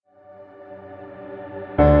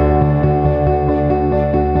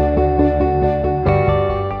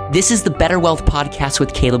This is the Better Wealth Podcast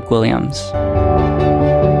with Caleb Williams.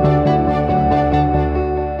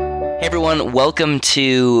 Hey everyone, welcome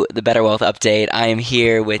to the Better Wealth Update. I am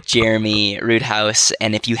here with Jeremy Roothouse,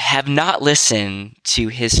 and if you have not listened to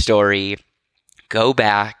his story, go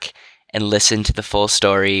back and listen to the full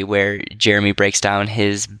story where Jeremy breaks down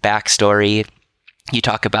his backstory. You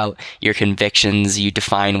talk about your convictions, you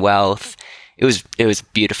define wealth. It was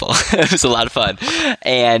beautiful. It was a lot of fun.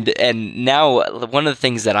 And now one of the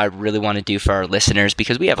things that I really want to do for our listeners,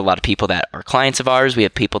 because we have a lot of people that are clients of ours, we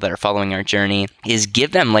have people that are following our journey, is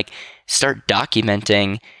give them start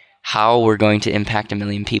documenting how we're going to impact 1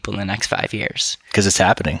 million people in the next 5 years. Because it's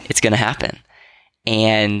happening. It's going to happen.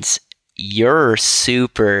 And you're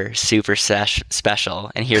super, super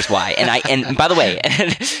special. And here's why. And by the way,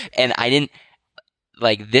 and I didn't,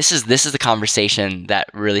 this is the conversation that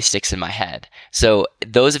really sticks in my head. So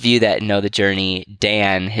those of you that know the journey,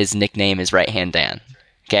 Dan, his nickname is Right Hand Dan.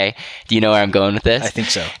 Okay. Do you know where I'm going with this? I think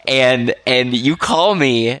so. And you call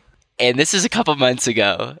me, and this is a couple months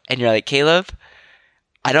ago, and you're like, Caleb,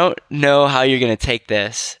 I don't know how you're going to take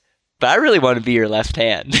this, but I really want to be your left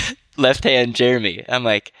hand, Jeremy. I'm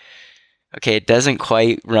like, okay, it doesn't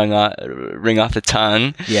quite ring off the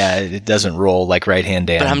tongue. Yeah, it doesn't roll like Right Hand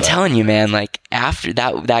Dan. But I'm telling you, man, after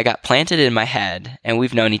that got planted in my head, and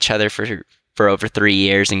we've known each other for over 3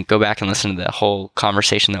 years, and go back and listen to the whole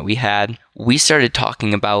conversation that we had. We started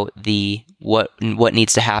talking about what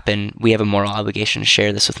needs to happen. We have a moral obligation to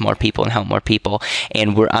share this with more people and help more people.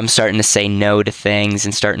 And I'm starting to say no to things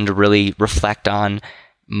and starting to really reflect on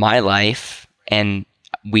my life, and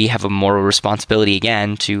we have a moral responsibility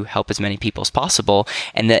again to help as many people as possible.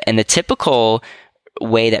 And the typical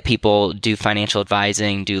way that people do financial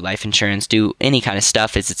advising, do life insurance, do any kind of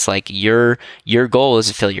stuff is it's like your goal is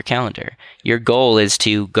to fill your calendar. Your goal is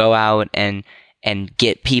to go out and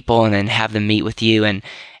get people and then have them meet with you. And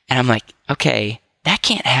I'm like, okay, that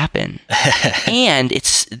can't happen. And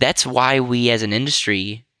that's why we as an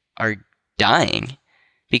industry are dying,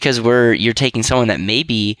 because you're taking someone that may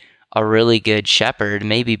be a really good shepherd,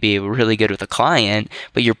 maybe be really good with a client,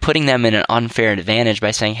 but you're putting them in an unfair advantage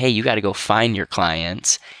by saying, hey, you got to go find your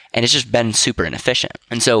clients. And it's just been super inefficient.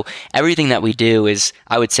 And so everything that we do is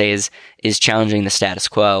challenging the status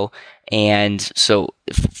quo. And so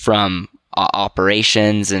from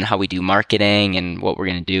operations and how we do marketing and what we're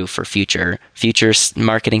going to do for future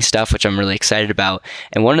marketing stuff, which I'm really excited about.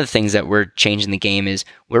 And one of the things that we're changing the game is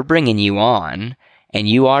we're bringing you on. And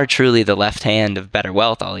you are truly the left hand of Better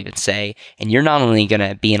Wealth, I'll even say. And you're not only going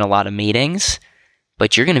to be in a lot of meetings,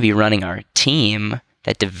 but you're going to be running our team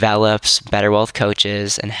that develops Better Wealth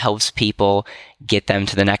coaches and helps people get them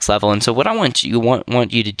to the next level. And so what I want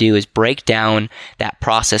you to do is break down that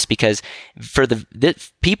process, because for the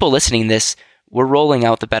people listening to this, we're rolling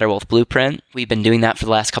out the Better Wealth Blueprint. We've been doing that for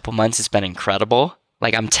the last couple months. It's been incredible.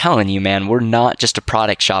 I'm telling you, man, we're not just a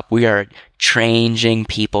product shop. We are changing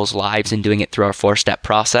people's lives and doing it through our 4-step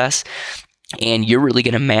process. And you're really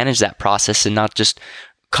going to manage that process and not just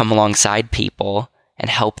come alongside people and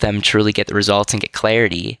help them truly get the results and get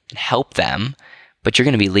clarity and help them, but you're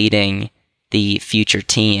going to be leading the future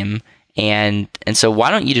team. And so why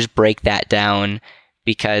don't you just break that down?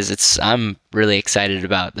 Because I'm really excited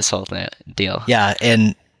about this whole deal. Yeah.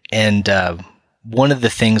 And one of the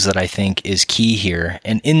things that I think is key here,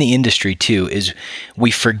 and in the industry too, is we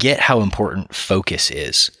forget how important focus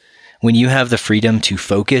is. When you have the freedom to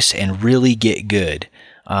focus and really get good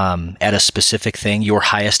at a specific thing, your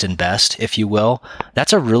highest and best, if you will,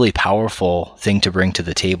 that's a really powerful thing to bring to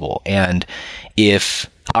the table. And if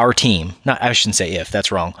our team, I shouldn't say if,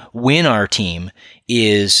 that's wrong, when our team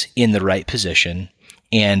is in the right position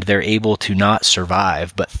and they're able to not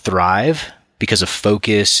survive but thrive because of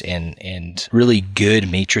focus and really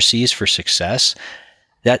good matrices for success,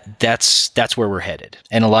 that's where we're headed.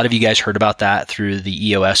 And a lot of you guys heard about that through the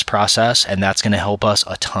EOS process, and that's going to help us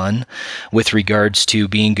a ton with regards to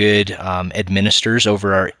being good administrators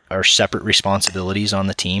over our separate responsibilities on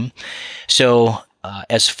the team. So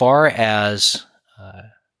as far as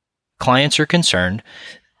clients are concerned,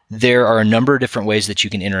 there are a number of different ways that you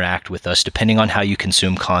can interact with us depending on how you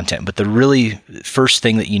consume content. But the really first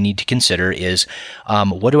thing that you need to consider is,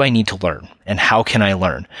 what do I need to learn and how can I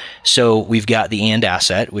learn? So we've got the And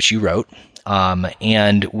Asset, which you wrote,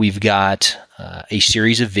 and we've got a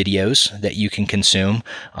series of videos that you can consume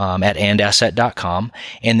at andasset.com.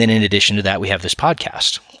 And then in addition to that, we have this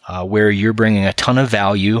podcast. Where you're bringing a ton of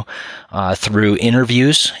value through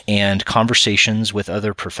interviews and conversations with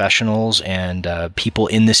other professionals and people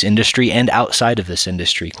in this industry and outside of this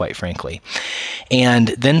industry, quite frankly. And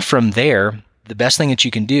then from there, the best thing that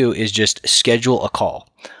you can do is just schedule a call.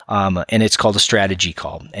 And it's called a strategy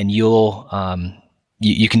call. And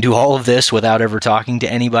you can do all of this without ever talking to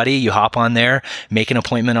anybody. You hop on there, make an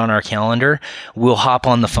appointment on our calendar. We'll hop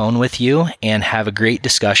on the phone with you and have a great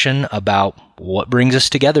discussion about what brings us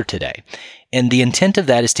together today. And the intent of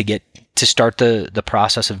that is to start the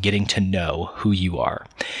process of getting to know who you are,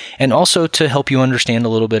 and also to help you understand a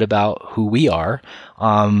little bit about who we are,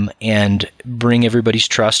 and bring everybody's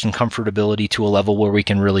trust and comfortability to a level where we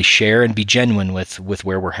can really share and be genuine with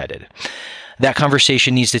where we're headed. That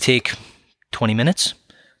conversation needs to take 20 minutes,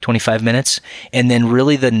 25 minutes. And then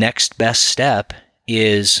really the next best step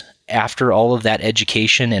is, after all of that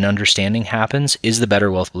education and understanding happens, is the Better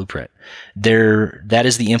Wealth Blueprint. That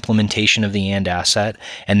is the implementation of the And Asset.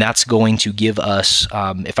 And that's going to give us,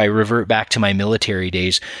 if I revert back to my military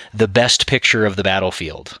days, the best picture of the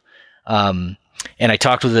battlefield. And I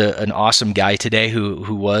talked with an awesome guy today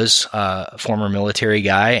who was a former military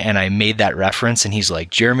guy, and I made that reference, and he's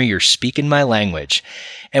like, Jeremy, you're speaking my language.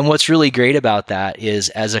 And what's really great about that is,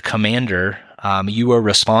 as a commander, you are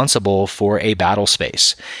responsible for a battle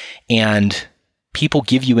space, and people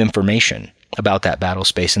give you information about that battle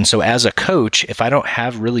space. And so as a coach, if I don't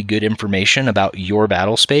have really good information about your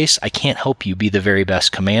battle space, I can't help you be the very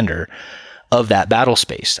best commander of that battle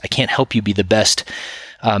space. I can't help you be the best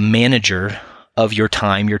manager of your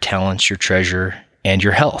time, your talents, your treasure, and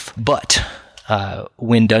your health. But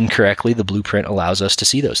when done correctly, the blueprint allows us to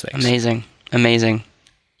see those things. Amazing.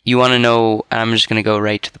 You want to know, I'm just going to go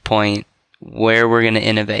right to the point, where we're going to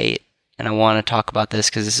innovate, and I want to talk about this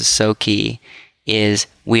because this is so key, is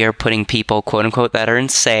we are putting people, quote unquote, that are in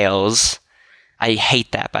sales. I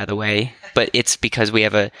hate that, by the way, but it's because we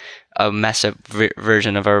have a mess up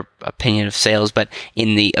version of our opinion of sales, but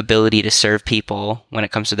in the ability to serve people when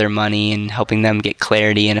it comes to their money and helping them get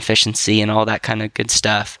clarity and efficiency and all that kind of good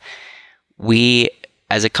stuff. We,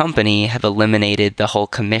 as a company, have eliminated the whole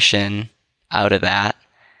commission out of that,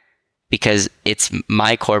 because it's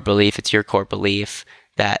my core belief, it's your core belief,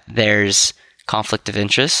 that there's conflict of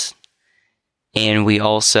interest. And we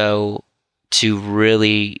also, to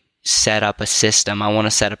really set up a system, I want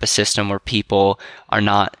to set up a system where people are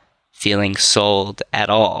not feeling sold at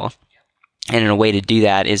all. And a way to do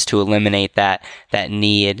that is to eliminate that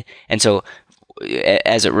need. And so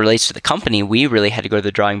as it relates to the company, we really had to go to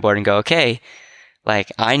the drawing board and go, okay,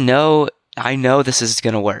 like, I know this is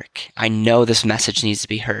going to work. I know this message needs to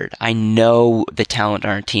be heard. I know the talent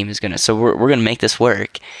on our team is going to, so we're going to make this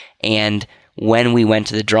work. And when we went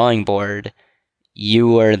to the drawing board, you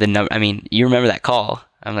were the number, you remember that call.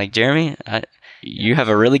 I'm like, Jeremy, you have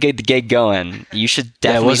a really good gig going. You should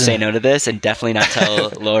definitely say no to this, and definitely not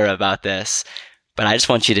tell Laura about this. But I just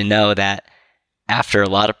want you to know that after a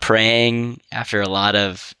lot of praying, after a lot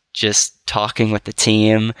of just talking with the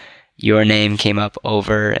team, your name came up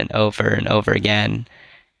over and over and over again.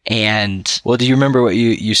 And well, do you remember what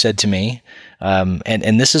you said to me?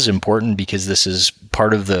 And this is important because this is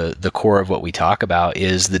part of the core of what we talk about,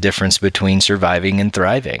 is the difference between surviving and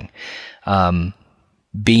thriving.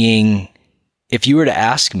 If you were to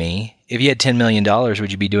ask me, if you had $10 million,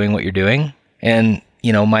 would you be doing what you're doing? And,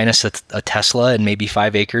 minus a Tesla and maybe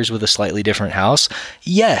 5 acres with a slightly different house?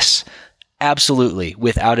 Yes, absolutely.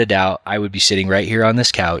 Without a doubt, I would be sitting right here on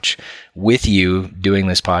this couch with you doing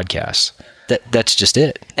this podcast. That's just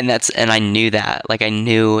it. And I knew that. Like, I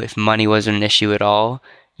knew if money wasn't an issue at all,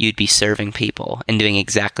 you'd be serving people and doing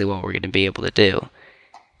exactly what we're going to be able to do.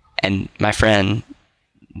 And my friend,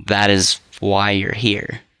 that is why you're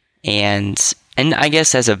here. And I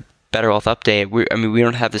guess as a Better Wealth update, we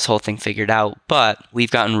don't have this whole thing figured out, but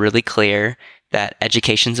we've gotten really clear that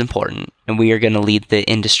education's important, and we are going to lead the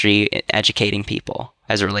industry in educating people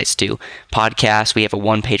as it relates to podcasts. We have a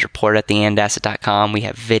one-page report at theandasset.com. We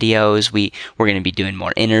have videos. We're going to be doing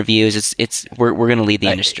more interviews. We're going to lead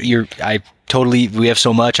the industry. We have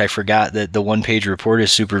so much. I forgot that the one-page report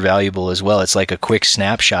is super valuable as well. It's like a quick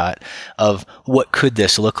snapshot of what could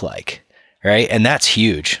this look like, right? And that's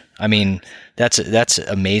huge. That's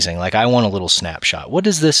amazing. Like, I want a little snapshot. What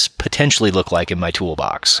does this potentially look like in my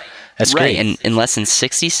toolbox? That's right. Great. And in less than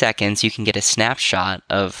 60 seconds, you can get a snapshot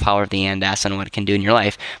of Power of the And Asset and what it can do in your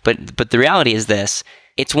life. But the reality is this: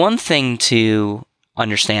 it's one thing to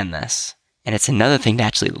understand this, and it's another thing to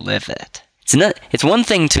actually live it. It's one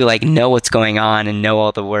thing to know what's going on and know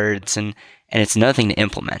all the words, and it's another thing to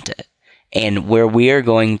implement it. And where we are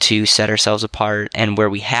going to set ourselves apart, and where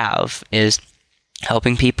we have, is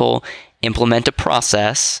helping people implement a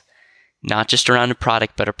process, not just around a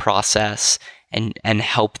product, but a process, and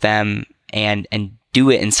help them and do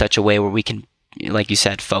it in such a way where we can, like you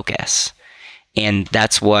said, focus. And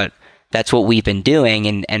that's what that's what we've been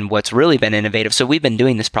doing and what's really been innovative. So we've been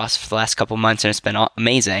doing this process for the last couple of months and it's been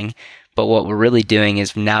amazing. But what we're really doing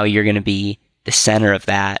is now you're going to be the center of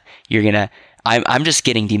that. I'm just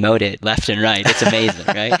getting demoted left and right. It's amazing,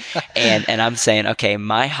 right? And I'm saying, okay,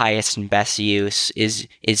 my highest and best use is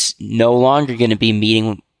no longer going to be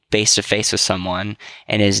meeting face to face with someone,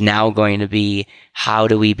 and is now going to be, how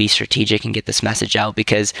do we be strategic and get this message out?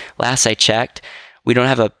 Because last I checked, we don't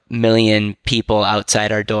have 1 million people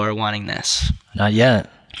outside our door wanting this. Not yet.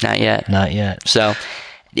 So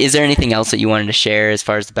is there anything else that you wanted to share as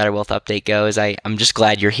far as the Better Wealth Update goes? I'm just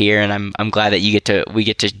glad you're here, and I'm glad that we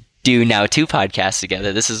get to do now 2 podcasts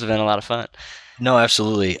together. This has been a lot of fun. No,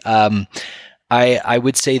 absolutely. I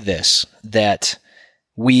would say this, that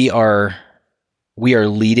we are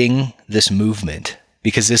leading this movement,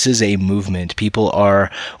 because this is a movement. People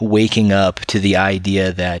are waking up to the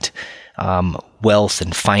idea that wealth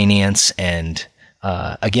and finance and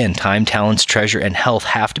again, time, talents, treasure, and health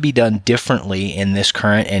have to be done differently in this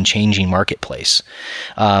current and changing marketplace.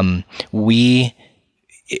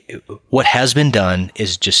 What has been done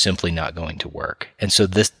is just simply not going to work. And so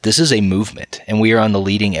this is a movement, and we are on the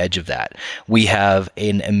leading edge of that. We have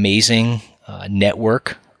an amazing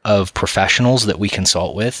network of professionals that we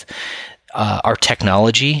consult with. Our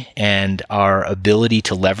technology and our ability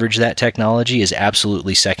to leverage that technology is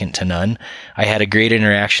absolutely second to none. I had a great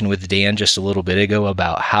interaction with Dan just a little bit ago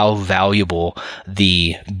about how valuable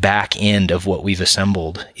the back end of what we've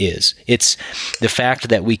assembled is. It's the fact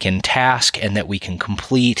that we can task and that we can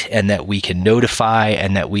complete and that we can notify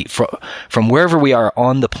and that we, from wherever we are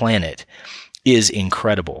on the planet, is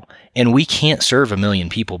incredible. And we can't serve 1 million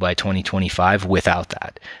people by 2025 without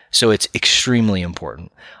that. So it's extremely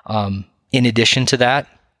important. In addition to that,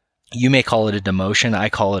 you may call it a demotion. I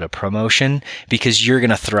call it a promotion, because you're going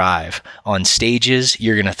to thrive on stages.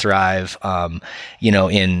 You're going to thrive, in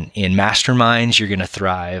masterminds. You're going to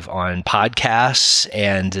thrive on podcasts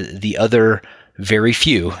and the other very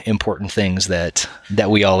few important things that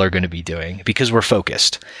we all are going to be doing, because we're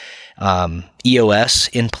focused. EOS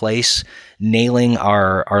in place, nailing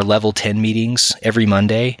our level 10 meetings every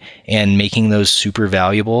Monday and making those super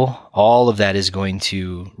valuable. All of that is going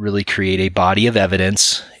to really create a body of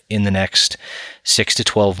evidence in the next 6 to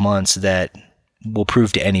 12 months that will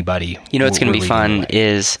prove to anybody. You know what's going to be fun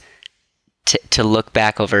is to look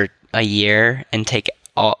back over a year and take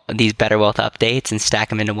all these Better Wealth Updates and stack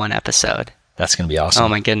them into one episode. That's going to be awesome. Oh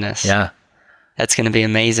my goodness. Yeah. That's going to be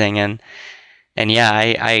amazing. And yeah,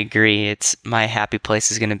 I agree. It's my happy place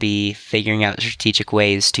is going to be figuring out strategic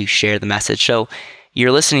ways to share the message. So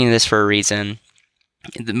you're listening to this for a reason.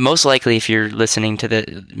 Most likely, if you're listening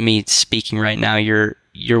to me speaking right now, you're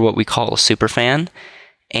what we call a super fan,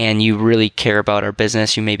 and you really care about our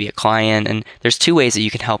business. You may be a client, and there's 2 ways that you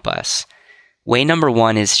can help us. Way number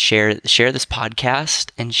 1 is share this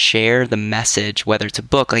podcast and share the message, whether it's a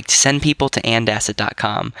book, like send people to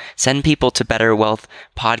andasset.com, send people to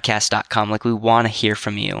betterwealthpodcast.com. Like, we want to hear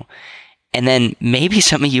from you. And then maybe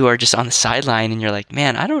some of you are just on the sideline and you're like,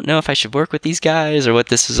 man, I don't know if I should work with these guys or what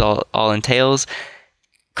this is all entails.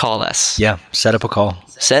 Call us. Yeah. Set up a call.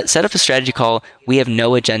 Set up a strategy call. We have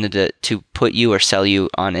no agenda to put you or sell you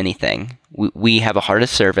on anything. We have a heart of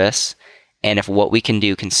service. And if what we can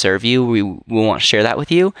do can serve you, we want to share that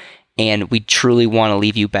with you. And we truly want to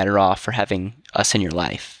leave you better off for having us in your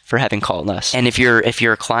life, for having called us. And if you're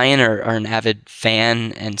a client or an avid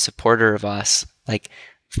fan and supporter of us, like,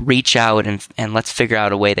 reach out and let's figure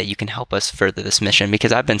out a way that you can help us further this mission.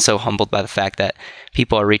 Because I've been so humbled by the fact that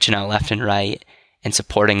people are reaching out left and right and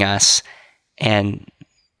supporting us. And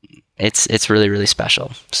it's really, really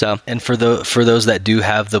special. So, and for those that do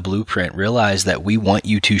have the blueprint, realize that we want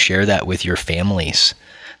you to share that with your families.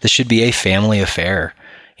 This should be a family affair.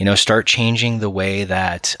 Start changing the way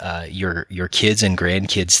that your kids and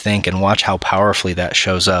grandkids think, and watch how powerfully that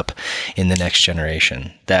shows up in the next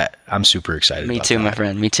generation. That I'm super excited about. Me too, my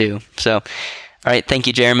friend. Me too. So, all right. Thank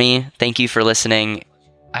you, Jeremy. Thank you for listening.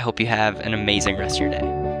 I hope you have an amazing rest of your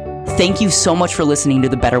day. Thank you so much for listening to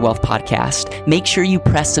the Better Wealth Podcast. Make sure you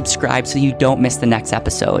press subscribe so you don't miss the next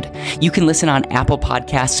episode. You can listen on Apple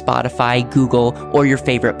Podcasts, Spotify, Google, or your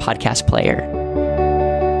favorite podcast player.